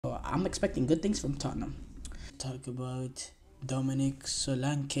I'm expecting good things from Tottenham. Talk about Dominic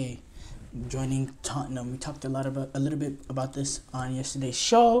Solanke joining Tottenham. We talked a little bit about this on yesterday's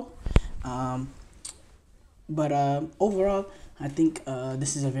show, but overall, I think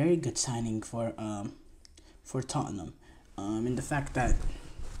this is a very good signing for Tottenham, in the fact that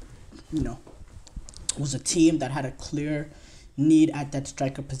it was a team that had a clear need at that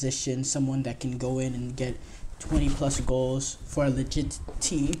striker position, someone that can go in and get 20 plus goals for a legit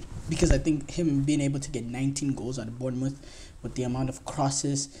team, because I think him being able to get 19 goals out of Bournemouth with the amount of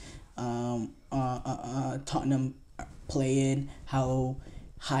crosses Tottenham play in, how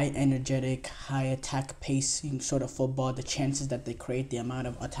high energetic, high attack pacing sort of football, the chances that they create, the amount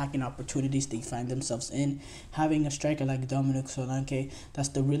of attacking opportunities they find themselves in, having a striker like Dominic Solanke,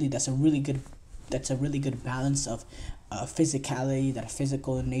 that's a really good balance of physicality, that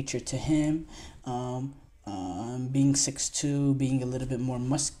physical in nature to him, being 6'2", being a little bit more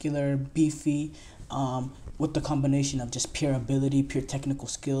muscular, beefy, with the combination of just pure ability, pure technical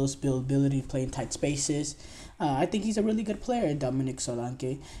skills, ability to play in tight spaces. I think he's a really good player, Dominic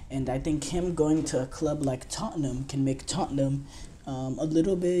Solanke, and I think him going to a club like Tottenham can make Tottenham a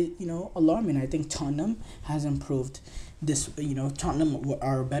little bit, alarming. I think Tottenham has improved. Tottenham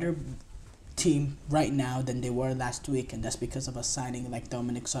are a better team right now than they were last week, and that's because of a signing like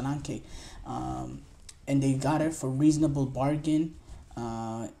Dominic Solanke, and they got it for reasonable bargain.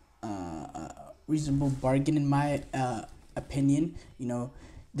 Reasonable bargain in my opinion.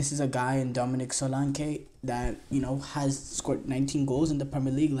 This is a guy in Dominic Solanke that has scored 19 goals in the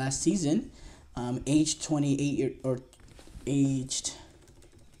Premier League last season, aged 28 or aged.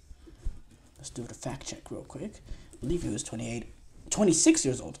 Let's do the fact check real quick. I believe he was 26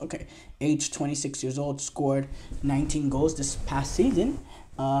 years old. Okay, age 26 years old, scored 19 goals this past season,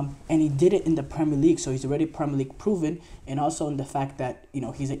 and he did it in the Premier League, so he's already Premier League proven, and also in the fact that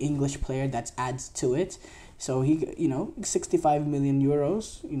he's an English player, that adds to it. So he 65 million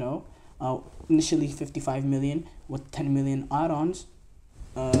euros, initially 55 million with 10 million add-ons.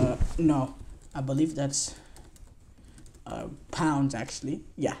 No, I believe that's pounds actually.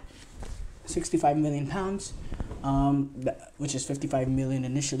 Yeah, 65 million pounds. Which is 55 million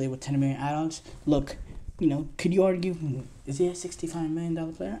initially with 10 million add-ons. Look, could you argue, is he a $65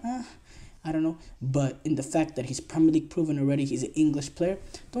 million player? I don't know. But in the fact that he's Premier League proven already, he's an English player,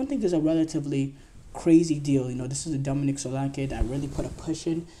 don't think there's a relatively crazy deal. This is a Dominic Solanke that really put a push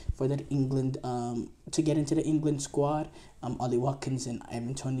in for that England, to get into the England squad. Ollie Watkins and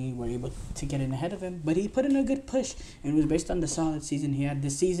Ivan Toney were able to get in ahead of him, but he put in a good push, and it was based on the solid season he had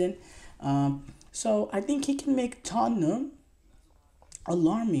this season. So I think he can make Tottenham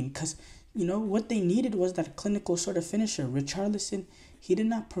alarming, because what they needed was that clinical sort of finisher. Richarlison, he did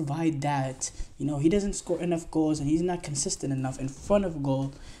not provide that. He doesn't score enough goals, and he's not consistent enough in front of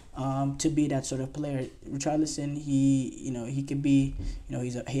goal to be that sort of player. Richarlison, he could be,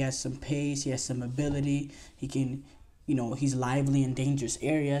 he has some pace, he has some ability, he can, he's lively in dangerous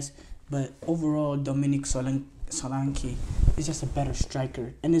areas, but overall Dominic Solanke is just a better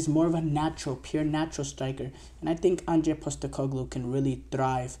striker and is more of a pure natural striker. And I think Ange Postecoglou can really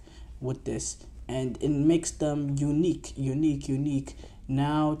thrive with this, and it makes them unique.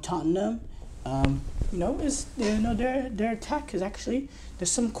 Now Tottenham, their attack is actually,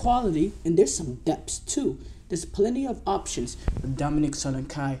 there's some quality and there's some depth too. There's plenty of options. Dominic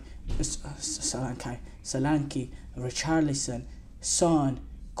Solanke, Richarlison, Son,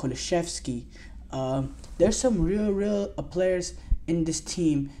 Kulusevski. There's some real players in this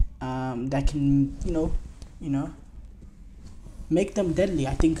team that can make them deadly.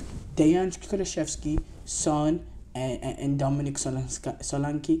 I think Dejan Kulusevski, Son, and Dominic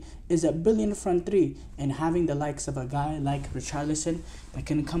Solanke is a brilliant front three, and having the likes of a guy like Richarlison that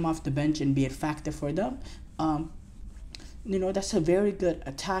can come off the bench and be a factor for them, that's a very good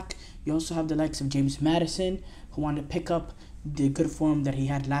attack. You also have the likes of James Maddison, who want to pick up the good form that he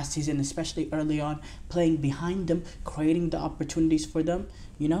had last season, especially early on, playing behind them, creating the opportunities for them.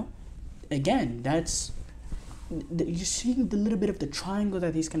 Again, you're seeing the little bit of the triangle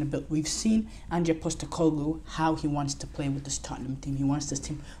that he's going to build. We've seen Ange Postecoglou, how he wants to play with this Tottenham team. He wants this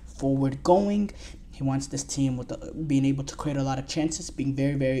team forward going. He wants this team with being able to create a lot of chances, being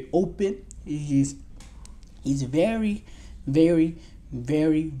very, very open. He's very, very,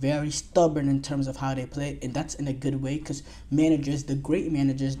 very, very stubborn in terms of how they play, and that's in a good way, because the great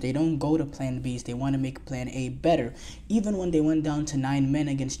managers, they don't go to plan Bs, they want to make plan A better. Even when they went down to 9 men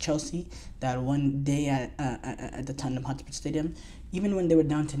against Chelsea that one day at the Tottenham Hotspur Stadium, even when they were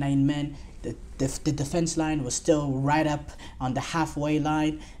down to 9 men, The defense line was still right up on the halfway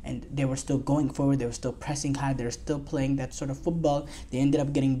line, and they were still going forward. They were still pressing high. They were still playing that sort of football. They ended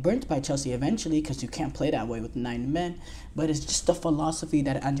up getting burnt by Chelsea eventually, because you can't play that way with 9 men. But it's just the philosophy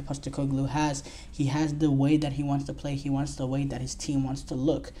that Ange Postecoglou has. He has the way that he wants to play. He wants the way that his team wants to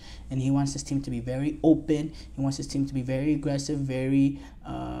look, and he wants his team to be very open. He wants his team to be very aggressive, very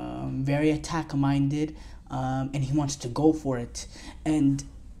attack minded, and he wants to go for it. And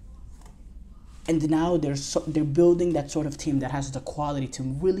now they're building that sort of team that has the quality to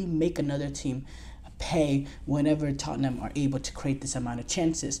really make another team pay whenever Tottenham are able to create this amount of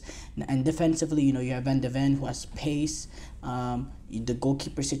chances. And defensively, you have Van de Ven, who has pace. The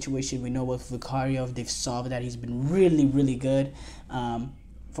goalkeeper situation, we know with Vicario, they've solved that. He's been really, really good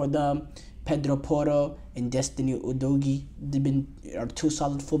for them. Pedro Porro and Destiny Udogie, are 2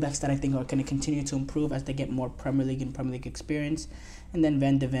 solid fullbacks that I think are going to continue to improve as they get more Premier League and Premier League experience. And then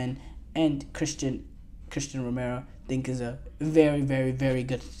Van de Ven and Christian Romero, I think, is a very, very, very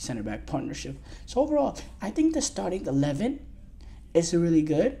good center-back partnership. So overall, I think the starting 11 is really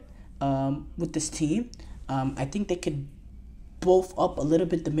good with this team. I think they could both up a little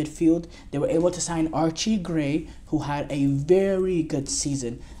bit the midfield. They were able to sign Archie Gray, who had a very good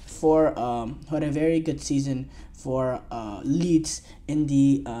season for Leeds in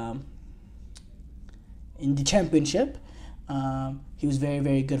the Championship. He was very,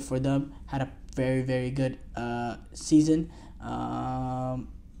 very good for them. Had a very, very good season.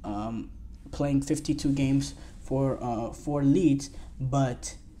 Playing 52 games for Leeds.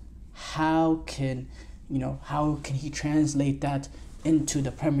 But how can he translate that into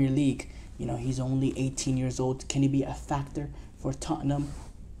the Premier League? He's only 18 years old. Can he be a factor for Tottenham?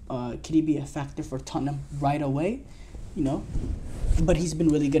 Right away? But he's been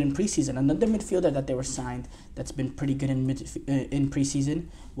really good in preseason. Another midfielder that they were signed that's been pretty good in preseason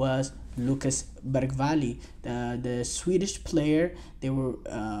was Lucas Bergvall, the Swedish player. They were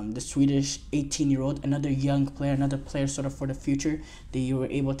the Swedish 18-year-old, another young player, another player sort of for the future. They were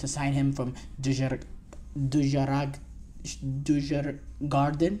able to sign him from Djurgården.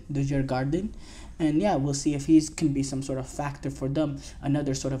 And yeah, we'll see if he can be some sort of factor for them.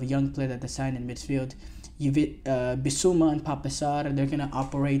 Another sort of young player that they signed in midfield. Bissouma and Papassar, they're going to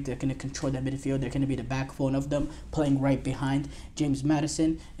operate, they're going to control that midfield, they're going to be the backbone of them, playing right behind James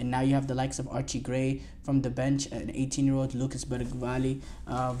Maddison. And now you have the likes of Archie Gray from the bench, an 18-year-old Lucas Bergvall,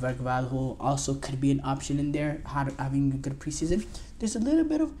 who also could be an option in there, having a good preseason. There's a little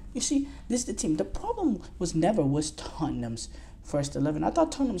bit of, this is the team. The problem was Tottenham's first 11. I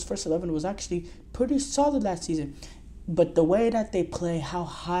thought Tottenham's first 11 was actually pretty solid last season. But the way that they play, how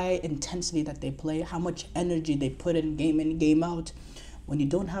high intensity that they play, how much energy they put in, game out, when you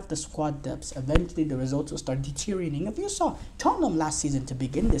don't have the squad depths, eventually the results will start deteriorating. If you saw Tottenham last season to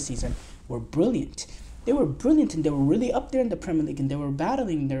begin this season, were brilliant. They were brilliant, and they were really up there in the Premier League, and they were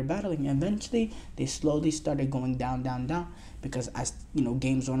battling. Eventually, they slowly started going down, because as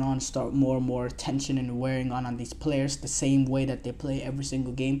games went on, start more and more tension and wearing on these players, the same way that they play every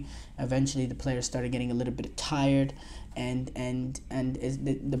single game. Eventually, the players started getting a little bit tired, and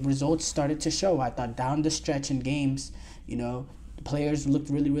the results started to show. I thought down the stretch in games, the players looked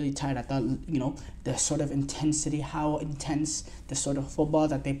really, really tired. I thought, the sort of intensity, how intense the sort of football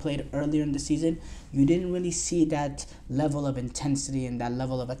that they played earlier in the season, you didn't really see that level of intensity and that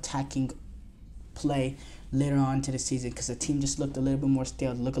level of attacking play later on to the season, because the team just looked a little bit more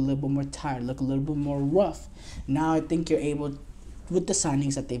stale, looked a little bit more tired, looked a little bit more rough. Now I think you're able, with the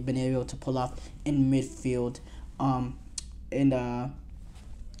signings that they've been able to pull off in midfield, in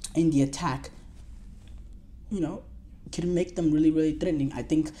the attack, can make them really, really threatening. I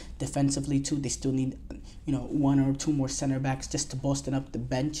think defensively too, they still need, 1 or 2 more center backs just to bolster up the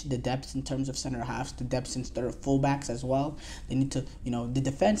bench, the depth in terms of center halves, the depth in terms of fullbacks as well. They need to, the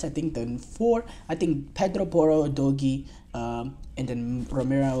defense. I think Pedro Porro, Udogie, and then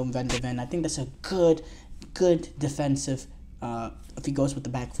Romero and Van de Ven. I think that's a good defensive. If he goes with the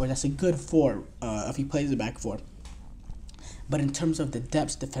back four, that's a good 4. If he plays the back 4. But in terms of the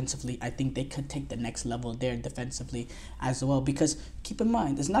depth defensively, I think they could take the next level there defensively as well. Because keep in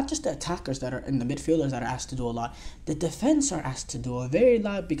mind, it's not just the attackers that are in the midfielders that are asked to do a lot. The defense are asked to do a very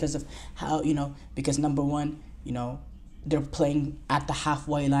lot because of how, because number one, they're playing at the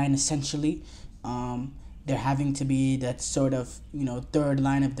halfway line essentially. They're having to be that sort of, third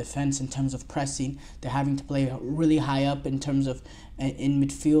line of defense in terms of pressing. They're having to play really high up in terms of in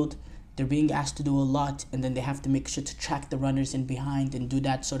midfield. they're being asked to do a lot, and then they have to make sure to track the runners in behind and do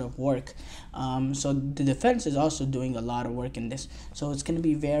that sort of work. So the defense is also doing a lot of work in this. So it's going to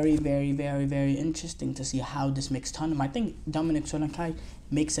be very, very, very, very interesting to see how this makes Tottenham. I think Dominic Solanke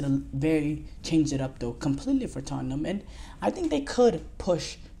makes it change it up though completely for Tottenham, and I think they could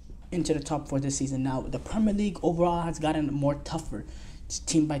push into the top 4 this season. Now the Premier League overall has gotten more tougher.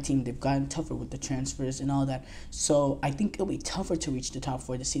 Team by team, they've gotten tougher with the transfers and all that. So I think it'll be tougher to reach the top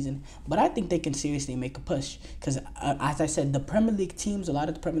 4 this season. But I think they can seriously make a push. Because as I said, the Premier League teams, a lot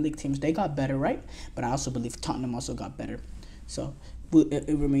of the Premier League teams, they got better, right? But I also believe Tottenham also got better. So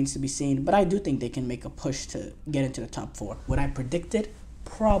it remains to be seen. But I do think they can make a push to get into the top 4. Would I predict it?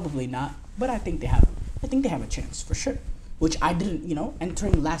 Probably not. But I think they have a chance for sure. Which I didn't,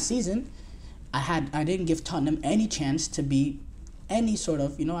 entering last season, I didn't give Tottenham any chance to be any sort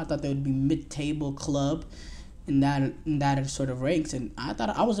of, I thought they would be mid-table club in that sort of ranks, and I thought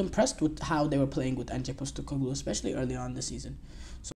I was impressed with how they were playing with Ange Postecoglou, especially early on this season.